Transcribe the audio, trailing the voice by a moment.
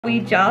We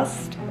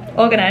just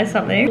organised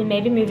something. We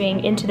may be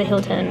moving into the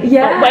Hilton.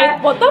 Yeah.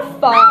 Wait, what the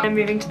fuck? I'm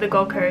moving to the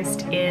Gold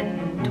Coast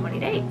in 20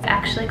 days.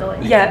 Actually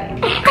going. Yeah.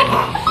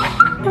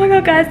 Oh my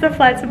god, guys, the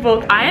flights are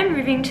booked. I am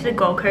moving to the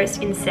Gold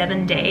Coast in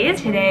 7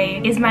 days. Today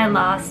is my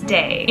last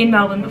day in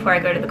Melbourne before I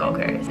go to the Gold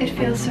Coast. It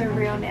feels so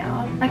real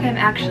now. Like I'm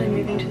actually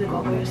moving to the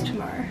Gold Coast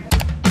tomorrow.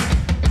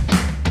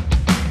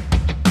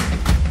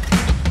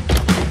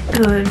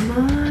 Good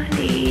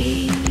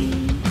morning.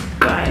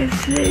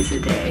 Guys, today's the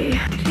day.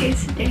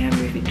 Today's the day I'm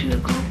moving to the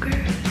Gold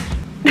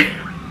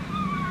Coast.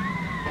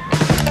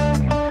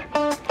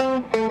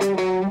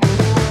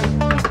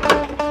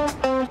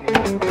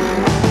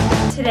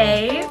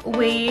 Today,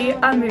 we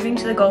are moving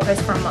to the Gold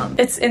Coast for a month.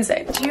 It's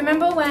insane. Do you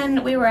remember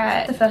when we were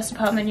at the first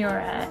apartment you were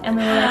at and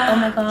we were like, oh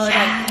my god,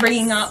 yes. like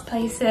ringing up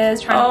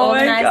places, trying to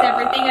organize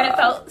everything, and it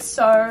felt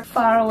so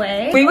far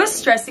away. We were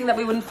stressing that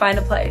we wouldn't find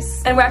a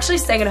place, and we're actually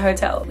staying in a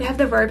hotel. We have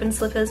the robe and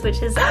slippers,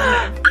 which is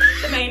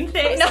the main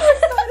thing.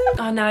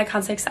 Oh no, I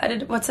can't say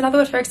excited. What's another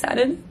word for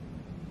excited?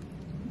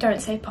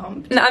 Don't say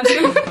pumped. No, I'm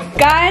just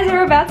Guys,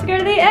 we're about to go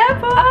to the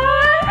airport.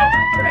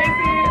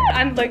 Crazy.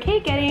 I'm low-key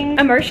getting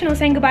emotional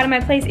saying goodbye to my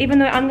place, even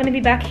though I'm gonna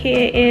be back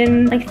here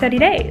in like 30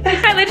 days.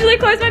 I literally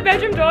closed my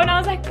bedroom door and I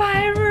was like,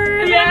 bye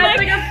room. Yeah, it's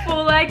like a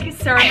full like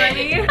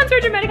ceremony. I'm so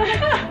dramatic. I'm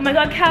like, oh my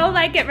god, Cal,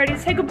 like get ready to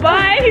say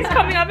goodbye. He's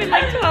coming up in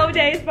like 12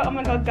 days, but oh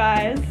my god,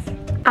 guys.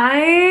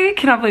 I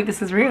cannot believe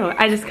this is real.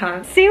 I just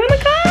can't. See you in the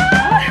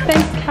car.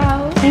 Thanks,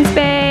 Cal. Thanks,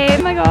 babe.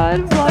 Oh my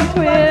god, vlog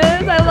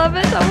twins. I love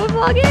it. So we're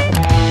vlogging.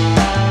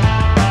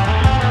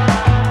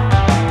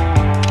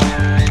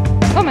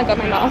 Oh my god,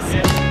 my mask.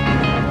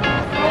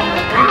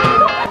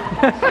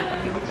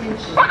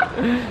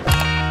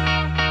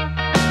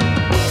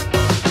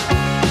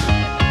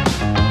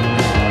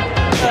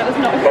 That was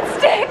not a good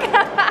stick.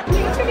 You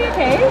think it's gonna be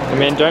okay? I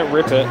mean, don't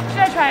rip it. Should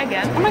I try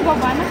again? Oh my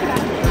god, why am I so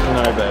bad?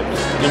 No,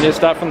 babes. You need to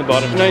start from the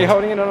bottom. No, you're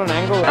holding it on an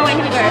angle. Oh wait,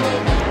 here we go.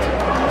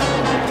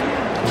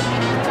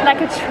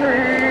 Like a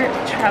true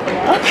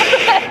traveler.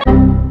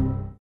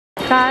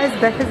 Guys,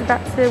 Beth is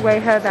about to weigh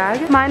her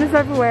bag. Mine is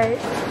overweight.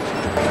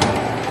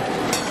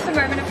 The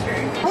moment of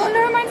truth. Oh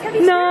no, mine's heavy.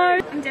 No.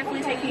 Too. I'm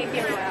definitely taking a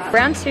kilo out.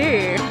 Round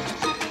 2.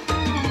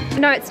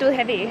 No, it's still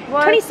heavy.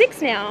 What?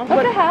 26 now.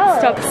 What the hell?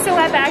 Stop. So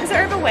our bags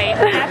are overweight.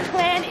 Our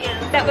plan is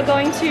that we're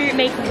going to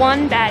make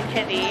one bag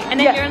heavy, and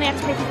then you only have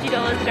to pay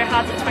 $50 to go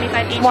halves at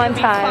 25 each. One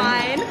It'll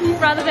time. be fine,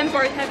 rather than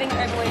both having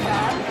overweight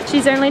bags.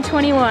 She's only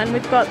 21.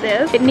 We've got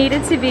this. It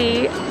needed to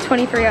be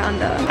 23 or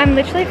under. I'm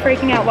literally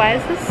freaking out. Why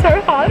is this so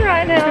hard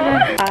right now?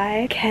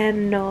 I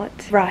cannot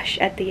rush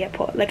at the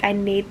airport. Like, I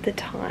need the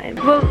time.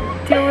 We'll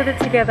deal with it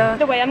together.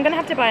 The way I'm gonna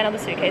have to buy another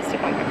suitcase to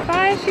come home.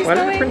 Bye, she's Why did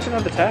going. you print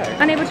another tag?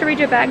 Unable to read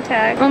your bag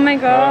tag. Oh my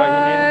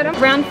god.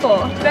 Round 4.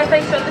 Beth,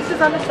 make sure this is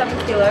under 7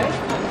 kilos.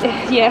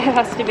 Yeah, it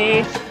has to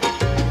be.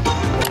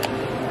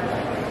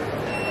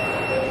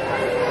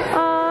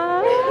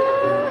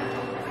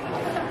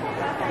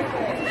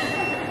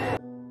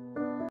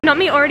 Not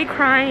me already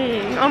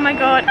crying. Oh my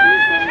god.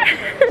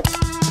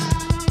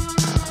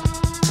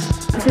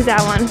 This is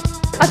our one.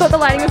 I thought the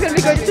lighting was gonna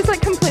be good. It's just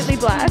like completely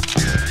black.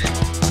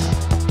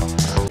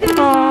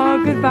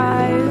 Oh,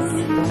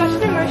 goodbyes. Such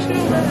an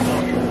emotional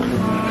moment.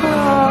 Oh,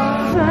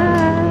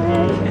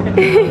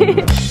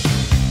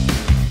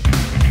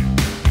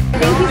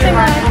 Thank you so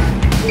much.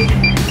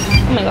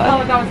 Oh my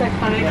god. oh, that was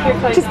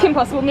iconic. Just Kim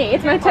Possible me.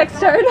 It's my text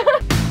tone.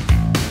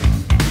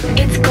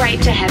 It's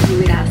great to have you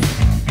with us.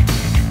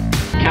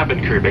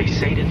 Cabin crew, be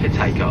seated for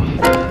takeoff.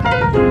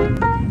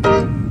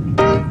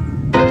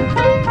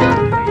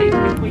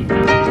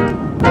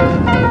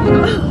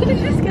 Did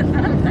you just get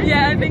that?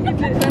 Yeah, I think it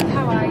did. Beth,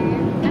 how are you?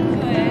 I'm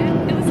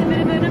good. It was a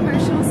bit of an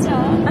emotional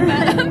start, but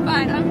I'm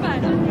fine, I'm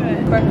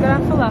good. Both got our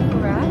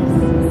falafel wraps.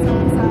 So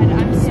excited,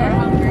 I'm so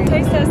hungry.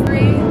 Taste test 3,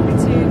 2,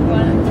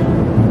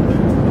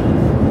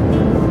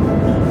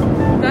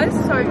 1. That is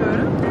so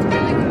good.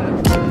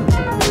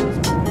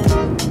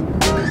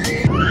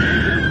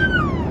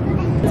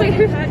 It's like,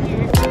 who hurt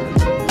you?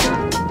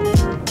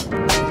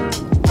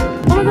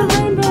 Oh my god,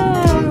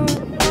 rainbow!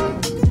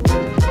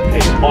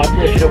 It's my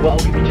pleasure to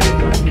welcome you to the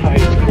Gold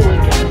Coast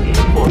Queensland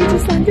Airport. We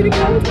just landed in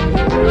Gold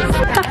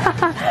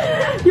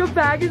Coast. Your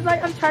bag is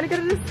like, I'm trying to get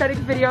an aesthetic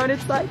video and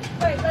it's like,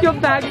 your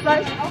bag is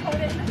like, I'll hold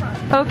it in the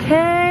front.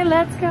 okay,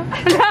 let's go.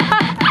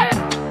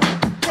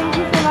 Thank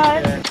you so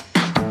much.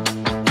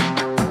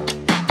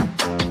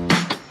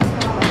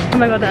 Oh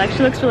my god, that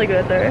actually looks really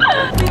good though.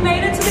 We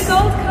made it to the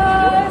Gold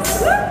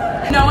Coast.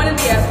 No one in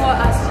the airport,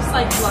 us just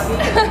like vlogging.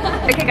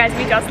 Okay guys,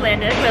 we just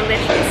landed. We're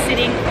literally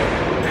sitting.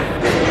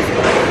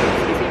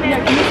 Excuse me,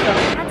 ma'am.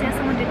 How dare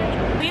someone do that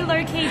job? We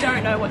low-key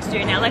don't know what to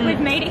do now. Like, we've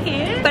made it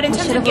here, but in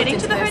terms of getting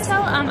to the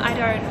hotel, I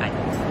don't.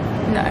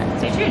 No.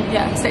 Stay tuned.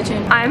 Yeah, stay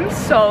tuned. I'm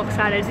so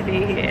excited to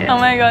be here. Oh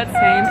my god,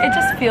 same. It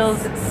just feels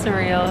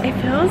surreal. It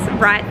feels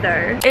right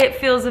though. It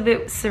feels a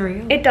bit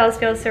surreal. It does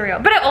feel surreal,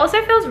 but it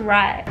also feels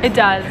right. It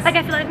does. Like,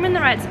 I feel like I'm in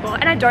the right spot,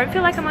 and I don't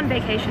feel like I'm on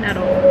vacation at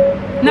all.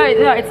 No,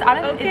 it's I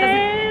don't.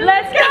 Okay, It doesn't.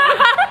 let's go.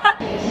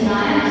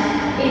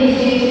 It is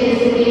due to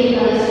the speed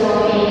of the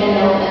storm in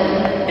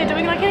Melbourne. They're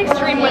doing like an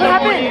extreme weather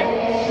happened?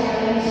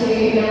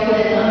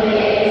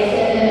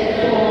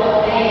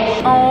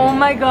 Oh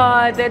my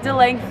god, they're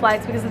delaying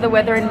flights because of the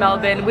weather in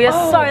Melbourne. We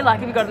are so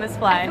lucky we got on this I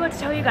flight. forgot to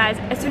tell you guys,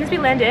 as soon as we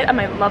landed, I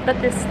love that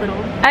this little...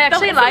 I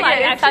actually like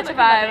it, it's such a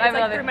vibe, I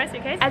love it. My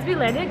suitcase. As we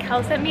landed,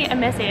 Cal sent me a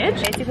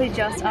message. Basically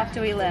just after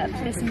we left,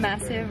 this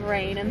massive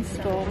rain and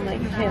storm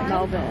like hit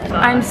Melbourne.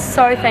 I'm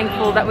so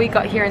thankful that we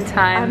got here in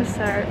time. I'm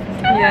so...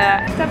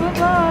 Yeah. Double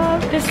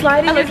vlog. This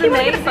lighting is I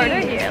amazing. get a photo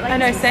here. Like, I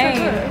know, this is same.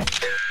 so good.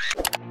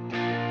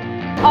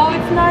 Oh,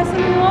 it's nice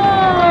and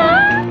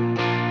warm.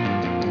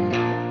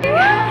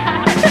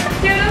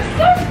 Dude, I'm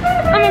so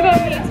excited. Oh my god,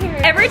 me too.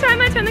 Every time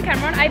I turn the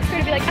camera on, I just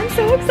gotta be like, I'm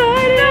so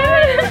excited.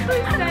 I'm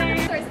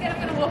so scared, I'm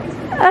gonna walk into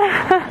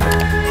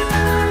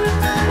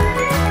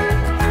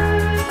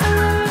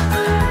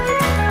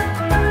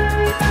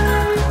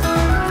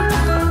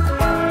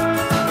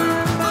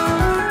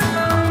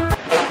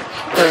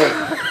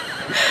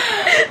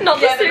Not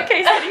the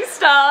suitcase getting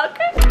stuck.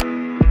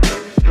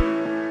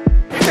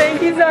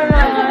 Thank you so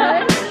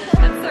much.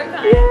 That's so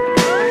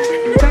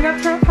kind. Going up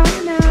to our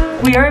apartment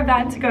now. We are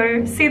about to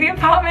go see the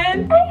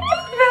apartment.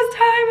 First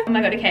time. Oh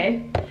my god,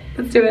 okay.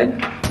 Let's do it.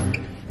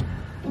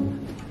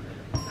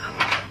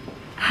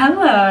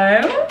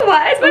 Hello.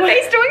 Why is my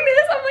face doing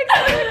this? I'm like,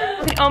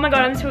 oh my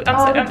god, I'm so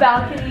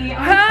balcony.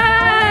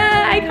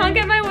 I can't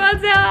get my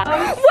words out.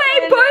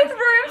 Wait, both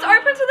rooms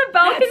open to the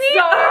balcony?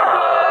 So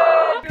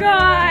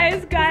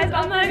Guys,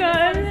 oh my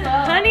god.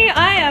 Honey,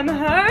 I am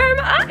home.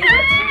 Is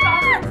there 2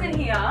 bathrooms in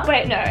here?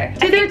 Wait, no.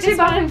 Dude, there are 2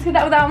 bathrooms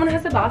because that one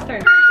has a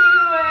bathroom.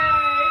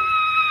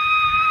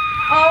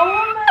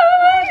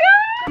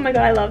 Oh my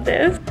god, I love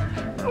this.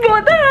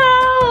 What the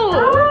hell?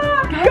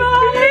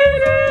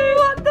 Guys,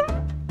 what the?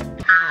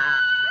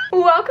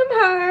 Welcome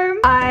home.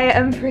 I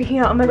am freaking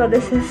out. Oh my god,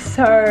 this is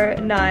so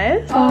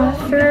nice.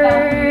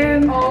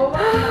 Bathroom. Oh my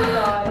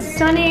god.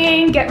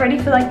 Stunning. Get ready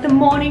for like the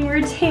morning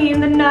routine,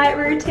 the night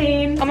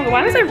routine. Oh my god,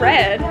 why was I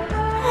red?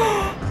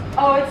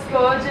 Oh, it's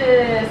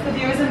gorgeous. The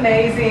view is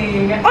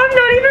amazing. I'm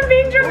not even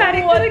being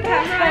dramatic What for the the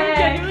camera. I'm heck?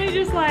 genuinely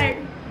just like,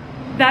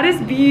 that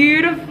is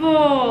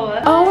beautiful.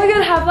 Oh my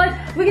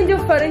god, we can do a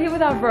photo here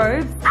with our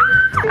robes.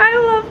 I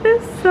love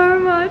this so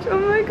much. Oh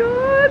my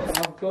god.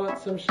 I've got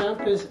some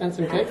shampoos and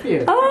some cake for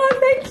you. Oh,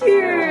 thank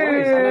you.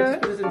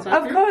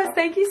 Of course,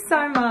 thank you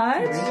so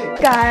much.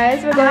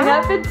 Guys, we're going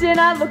out for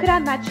dinner. Look at our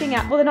matching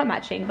out. Well, they're not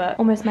matching, but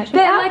almost matching.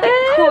 They're like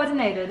outfits.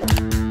 coordinated.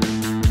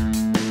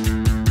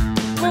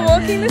 We're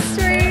walking the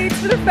streets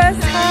for the first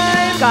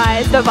time.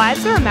 Guys, the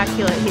vibes are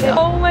immaculate here.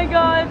 Oh my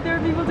god, there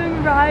are people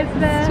doing rides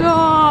there.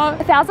 Stop.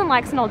 1,000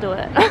 likes and I'll do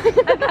it.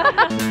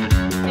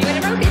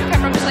 Whenever I look at your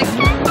camera, I'm just like...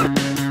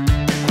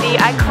 The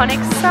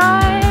iconic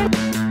side.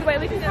 Wait,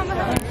 we can come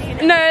behind.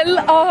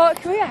 No, oh,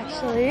 can we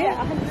actually? Yeah,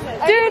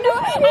 100%. Dude, I'm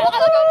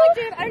like,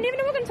 dude, I don't even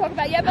know what we're going to talk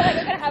about yet, but like,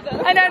 we're going to have it.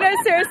 I know, no,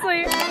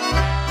 seriously.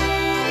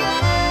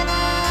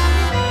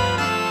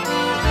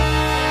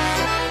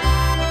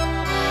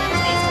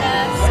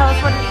 Tell us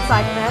what it's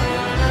like there.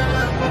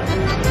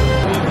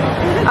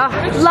 Oh,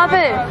 love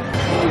it.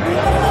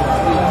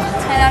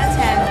 10 out of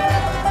 10.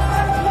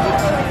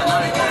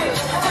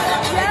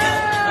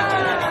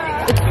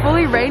 It's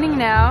fully raining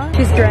now.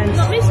 He's drenched.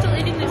 Not me still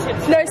eating the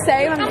chips. No,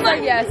 same. I'm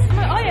like, yes. I'm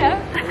like, oh yeah.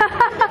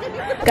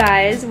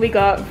 Guys, we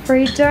got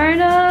free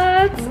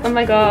donuts. Oh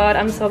my god,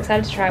 I'm so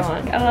excited to try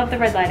one. I love the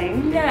red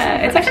lighting. Yeah,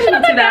 it's actually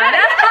not too bad.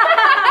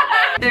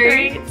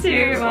 3,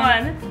 2,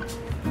 1.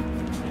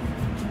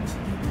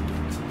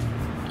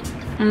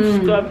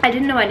 Good. I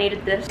didn't know I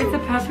needed this. It's the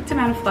perfect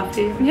amount of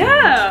fluffy.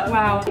 Yeah.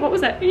 Wow. What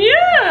was that?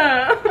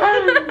 Yeah.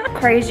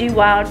 Crazy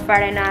wild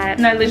Friday night.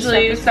 No,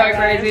 literally so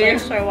crazy.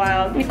 It's like so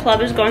wild. The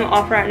club is going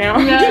off right now.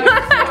 Yeah,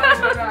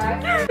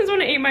 I just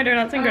want to eat my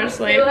donuts and go to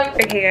sleep.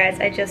 Okay guys,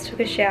 I just took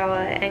a shower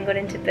and got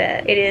into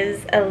bed. It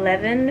is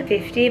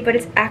 11:50, but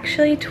it's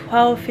actually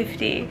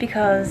 12:50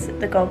 because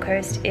the Gold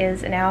Coast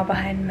is an hour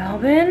behind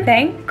Melbourne.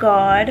 Thank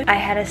God I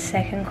had a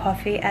second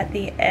coffee at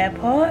the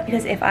airport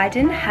because if I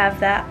didn't have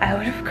that, I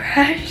would have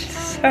crashed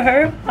so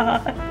hard.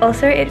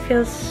 Also, it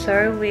feels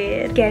so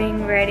weird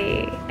getting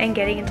ready and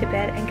getting into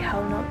bed and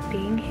Cal not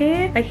being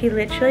here. Like, he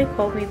literally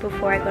called me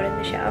before I got in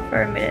the shower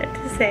for a minute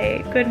to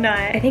say good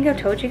night. I think I've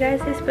told you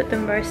guys this, but the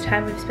most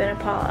time we've spent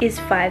apart is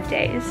 5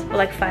 days, or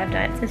like 5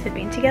 nights since we've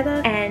been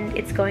together, and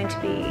it's going to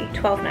be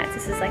 12 nights.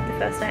 This is like the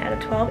first night out of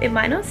 12. It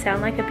might not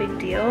sound like a big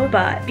deal,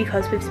 but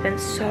because we've spent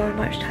so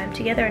much time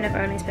together and I've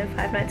only spent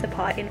 5 nights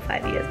apart in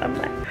 5 years, I'm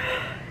like,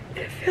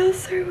 it feels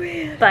so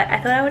weird. But I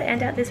thought I would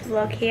end out this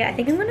vlog here. I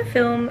think I'm gonna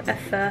film a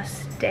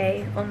first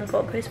day on the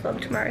Gold Coast vlog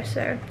tomorrow,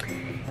 so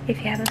if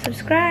you haven't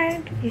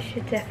subscribed, you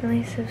should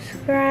definitely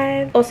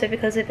subscribe. Also,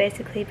 because we're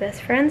basically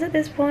best friends at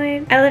this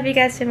point. I love you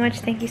guys so much.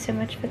 Thank you so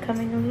much for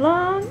coming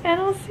along, and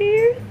I'll see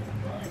you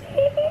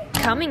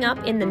Coming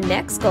up in the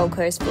next Gold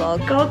Coast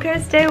vlog. Gold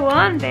Coast day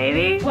 1,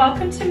 baby.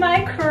 Welcome to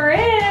my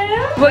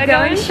crib. We're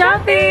going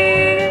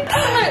shopping.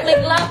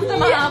 Absolutely love the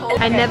marble.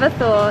 I never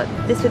thought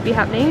this would be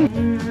happening.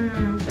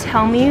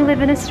 Tell me you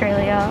live in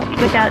Australia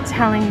without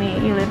telling me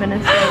you live in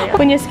Australia.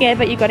 When you're scared,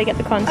 but you gotta get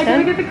the content.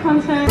 I gotta get the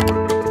content.